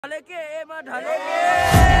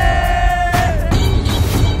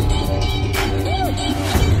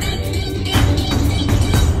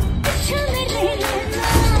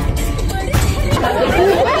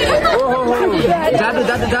जादू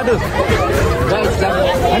जादू जादू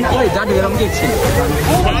जादू हेरौँ के एकछिन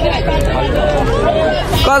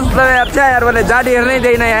कस्तो हेर्छ यार मैले जादू हेर्नै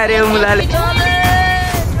दिएन यार यो मुलाले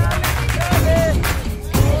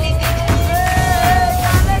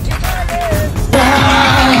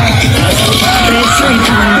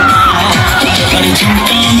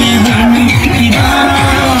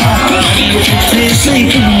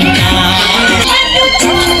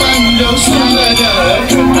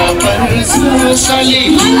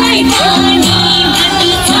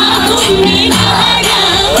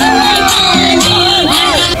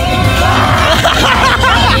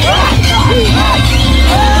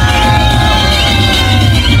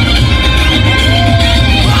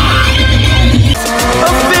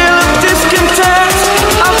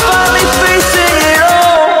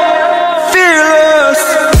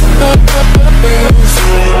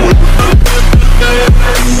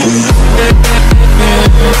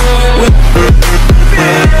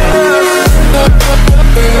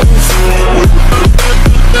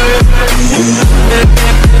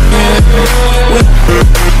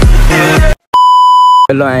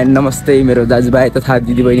हेलो एन्ड नमस्ते मेरो दाजुभाइ तथा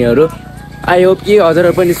दिदीबहिनीहरू आई होप कि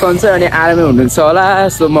हजुरहरू पनि सन्चै अनि आरामै हुनुहुन्छ होला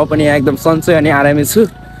सो म पनि एकदम सन्चै अनि आरामै छु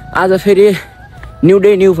आज फेरि न्यू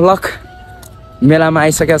डे न्यू भ्लग मेलामा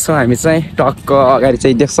आइसकेका छौँ हामी चाहिँ टक्क अगाडि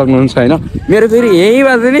चाहिँ देख्न सक्नुहुन्छ होइन मेरो फेरि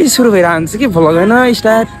यहीँबाट नै सुरु भइरहन्छ कि भ्लग होइन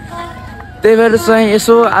स्टार्ट त्यही भएर चाहिँ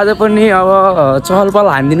यसो आज पनि अब चहल पहल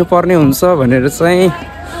हानिदिनु पर्ने हुन्छ भनेर चाहिँ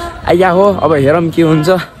आइया हो अब हेरौँ के हुन्छ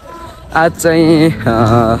आज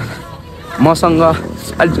चाहिँ मसँग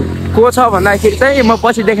को छ भन्दाखेरि चाहिँ म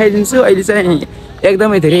पछि देखाइदिन्छु अहिले चाहिँ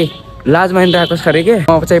एकदमै धेरै लाज मानिरहेको छ अरे के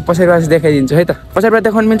म चाहिँ पछाडिबाट देखाइदिन्छु है त पछाडिबाट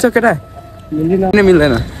देखाउनु मिल्छ केटा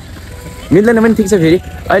मिल्दैन मिल्दैन पनि ठिक छ फेरि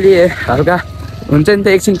अहिले हल्का हुन्छ नि त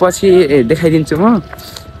एकछिन पछि देखाइदिन्छु म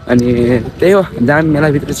अनि त्यही हो जाम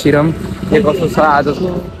मेलाभित्र छिरौँ के कस्तो छ आज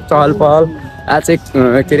चहल पहल आज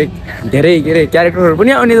चाहिँ के अरे धेरै के अरे क्यारेक्टरहरू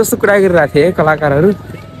पनि आउने जस्तो कुरा गरिरहेको थिएँ कलाकारहरू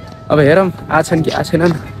अब हेरौँ आज छन् कि आज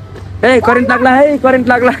छैनन् ए करेन्ट लाग्ला है करेन्ट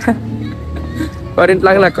लाग्ला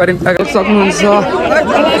सक्नुहुन्छ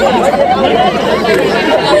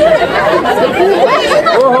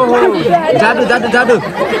ओहो जादू जादू जादू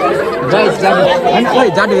गाइस जादू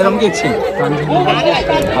जादू हेरौँ के एकछिन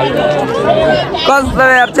कस्तो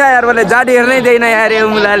हेर्छ यार मैले जादू हेर्नै दिएन यार यो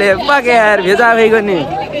मुलाले पाके यार भेजा भइगयो नि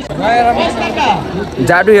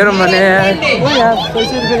जादू हेरौँ भने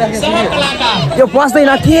यो पस्दैन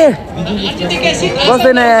के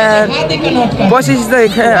पस्दैन यार पसेपछि त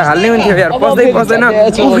हाल्ने हुन्थ्यो यार पस्दैन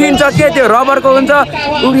उफ्रिन्छ के त्यो रबरको हुन्छ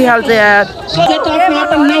उफ्रिहाल्छ यार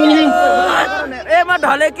एमा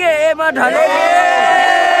ढले के एमा ढले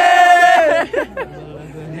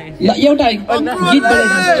एउटा गीत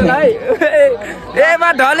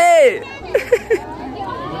एमा ढले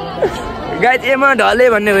गाइस एमा ढले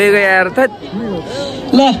भन्ने भइगयो यार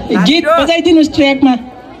ल गीत बजाइदिनुस् ट्र्याकमा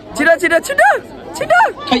छिटो छिटो छिटो छिटो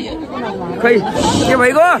खै के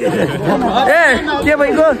भइगयो ए के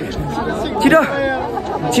भइगयो छिटो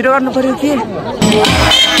छिटो गर्नु पर्यो के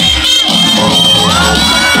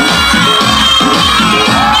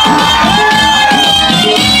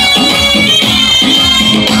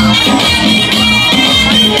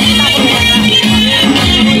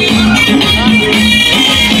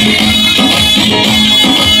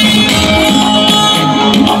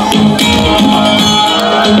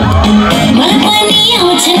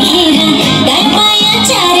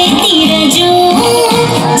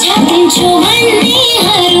छापिन्छु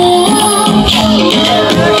भन्नेहरू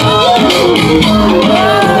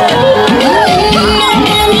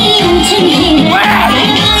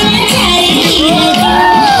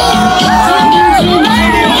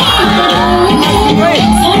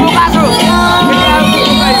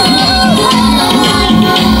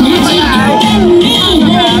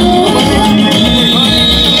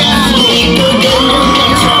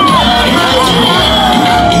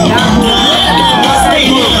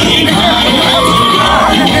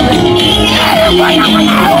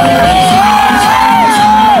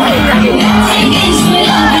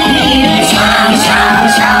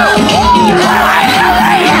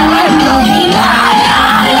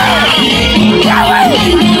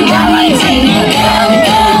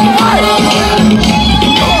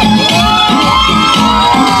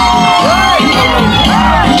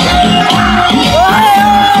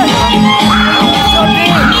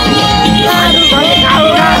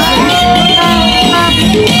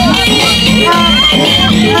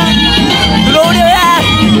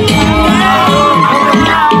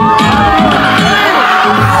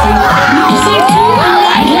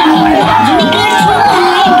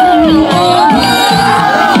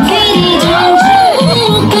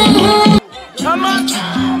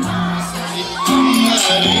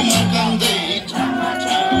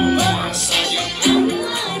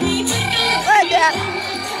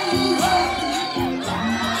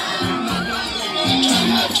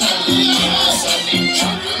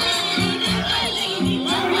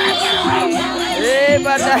ए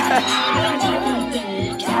बच्चा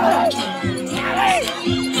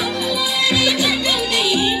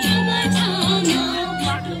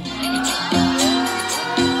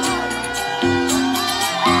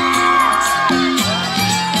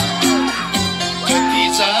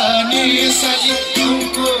साली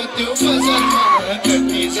गाउँको त्यो बजारमा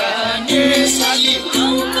कति जाने साली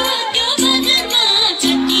गाउँको त्यो बजारमा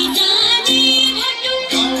कति जाने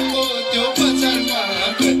गाउँको त्यो बजारमा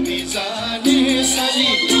कति जाने साली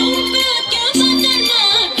गाउँको त्यो बजारमा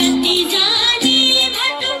कति जाने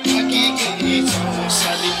भागी गई जाऊ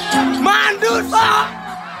साली मान्डु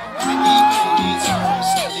भागी गई जाऊ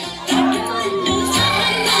साली काठमाडौँ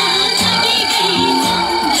सहरमा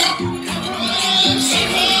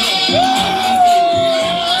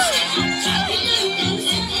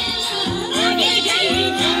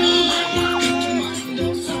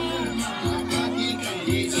भागी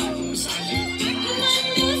गई जाऊ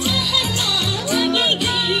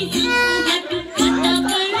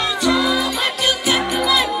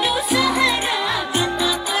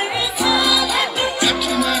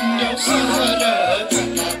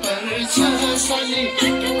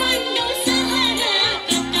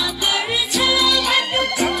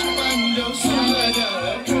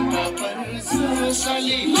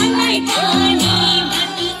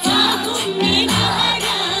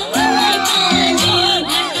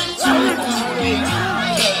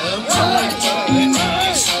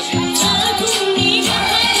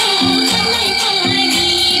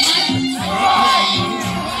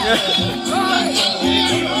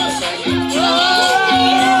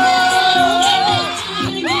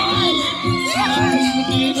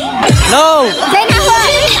No!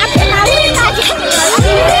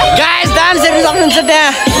 Guys, dance every song in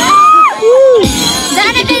there.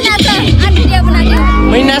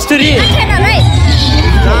 Main story.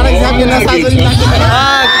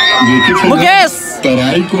 Mukesh.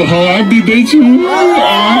 Terai को हवा दिँदैछु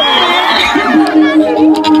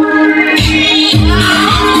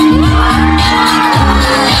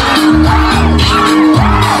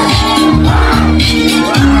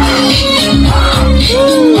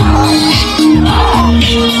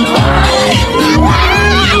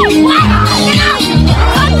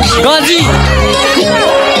Gazi.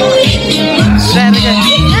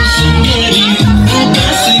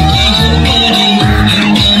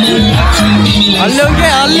 Hello,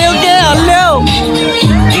 hello.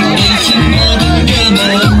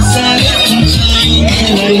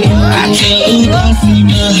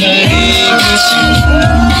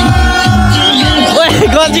 Woi,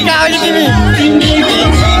 Gazi kau je TV.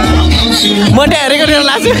 Mana ada kerja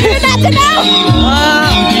langsung?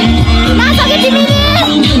 Nasa ke TV ni?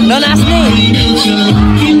 Nanas ni.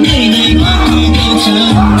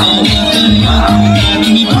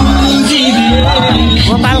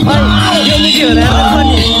 Total kau, dia ni je lah apa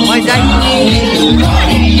ni? Mai jadi.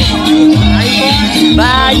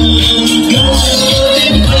 Bye.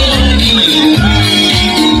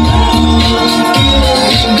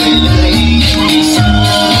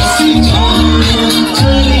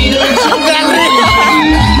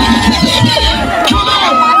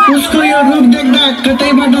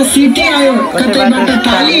 कतैबाट city आयो कतैबाट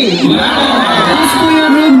ताली उसको यो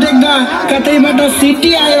रूप देख्दा कतैबाट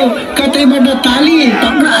city आयो कतैबाट ताली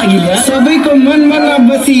सबैको मनमा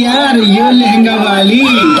नबसी यार यो लेहेंगा वाली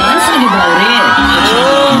डान्स गर्ने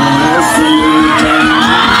बाउरे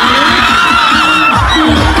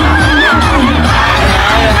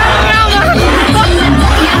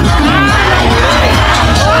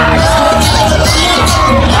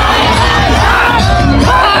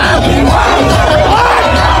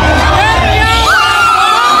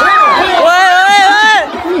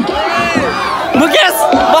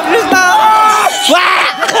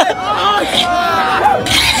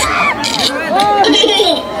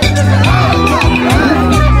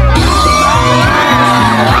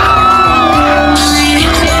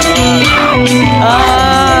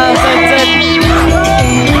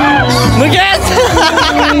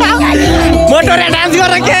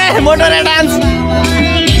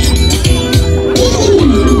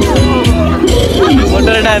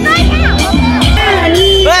Motor dance.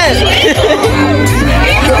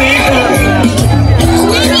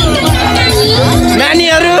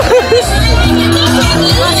 Naniharu.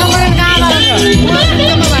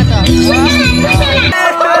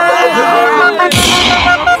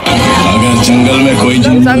 अगर जंगल में कोई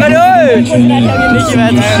जंगल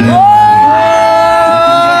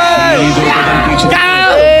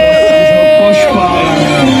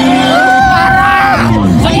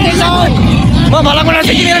भला कोना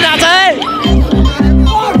से किनेर जाछ है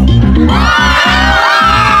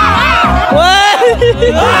ओए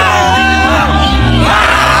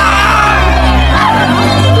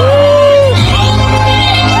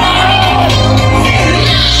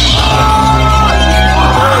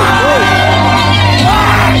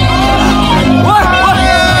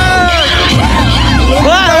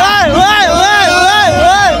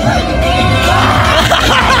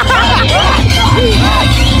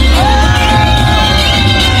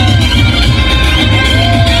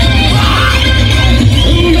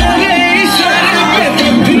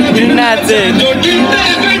नाच्दै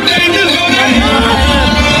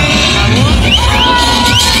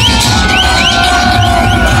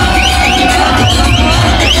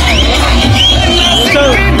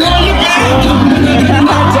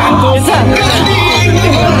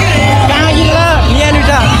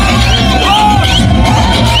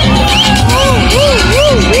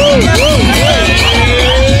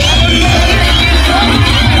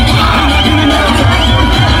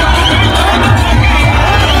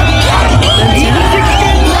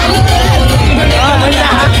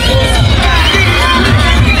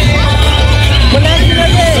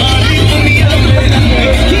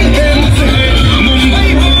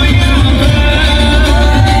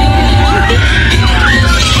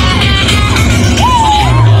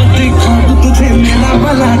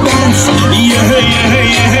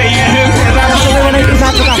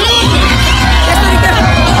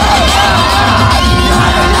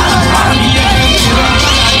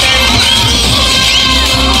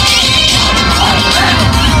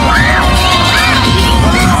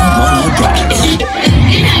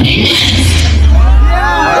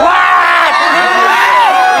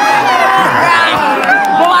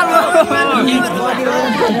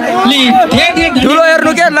ठुलो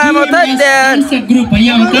हेर्नु के लामो त ग्रुप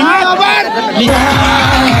भैया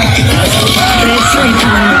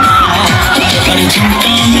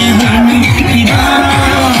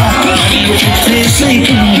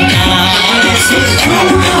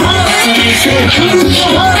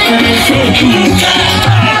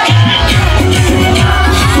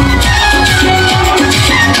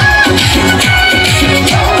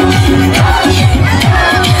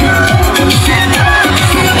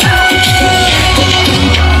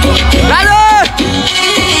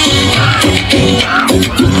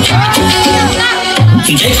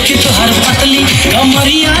देख के तो हर पतली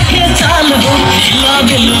कमरिया के चाल हो हिला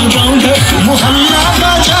दिल गाँव मोहल्ला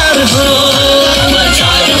बाजार हो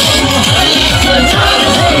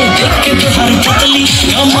देख के तो हर पतली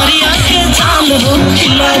कमरिया के चाल हो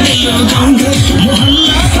हिला दिल गाँव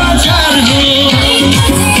मोहल्ला बाजार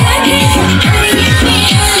हो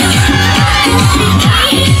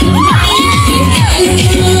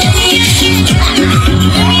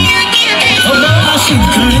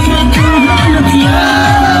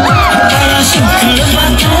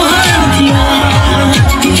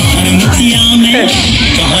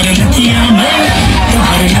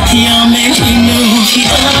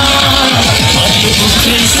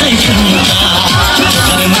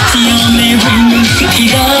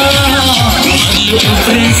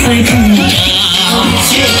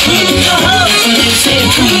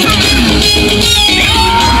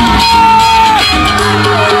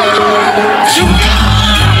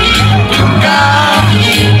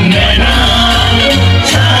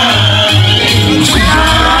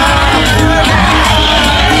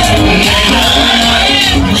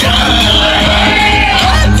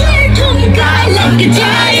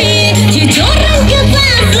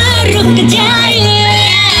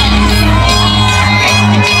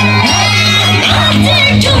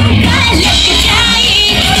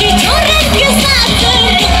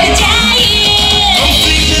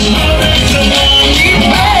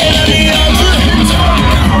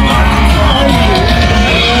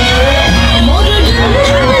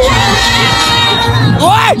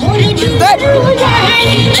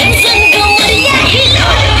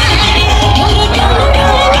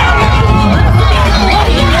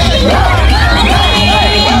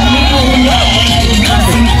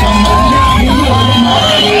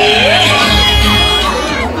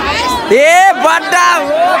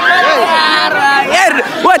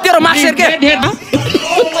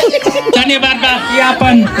धन्यवाद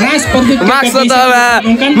ज्ञापन राष्ट्रपति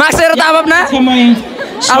माक्सेर त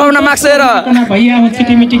अब न माक्सेर भैया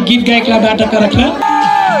छिटी मिटी गीत गायकला बाटो रखला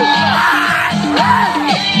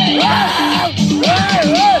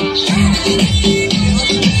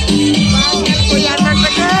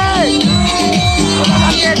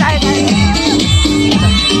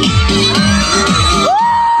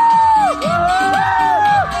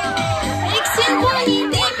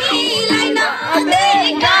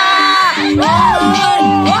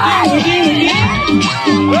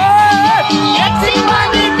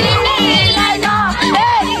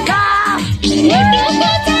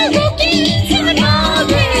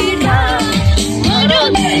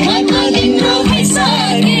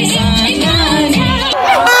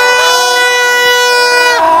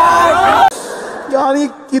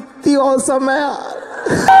कितनी औसम है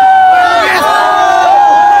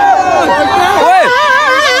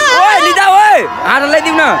हात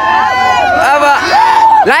लगाइदिउँ न अब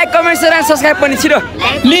like comment share and subscribe पनि छिटो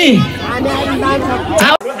ली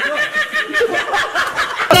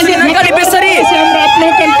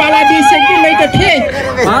वाला भी सेक्टी लैके थिए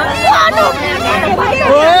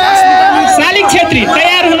शालिक छेत्री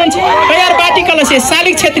तयार हुनुहुन्छ तयार बाटी कलश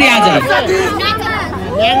शालिक छेत्री आज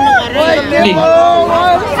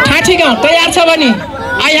ठाठी गाउँ तयार छ भने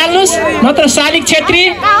आइहाल्नुस् नत्र शालिक छेत्री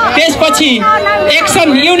त्यसपछि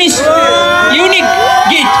एक्सन युनिक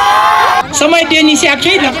गीत समय डेनिसिया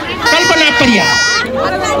खेल कल्पना परिया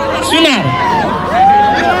सुनार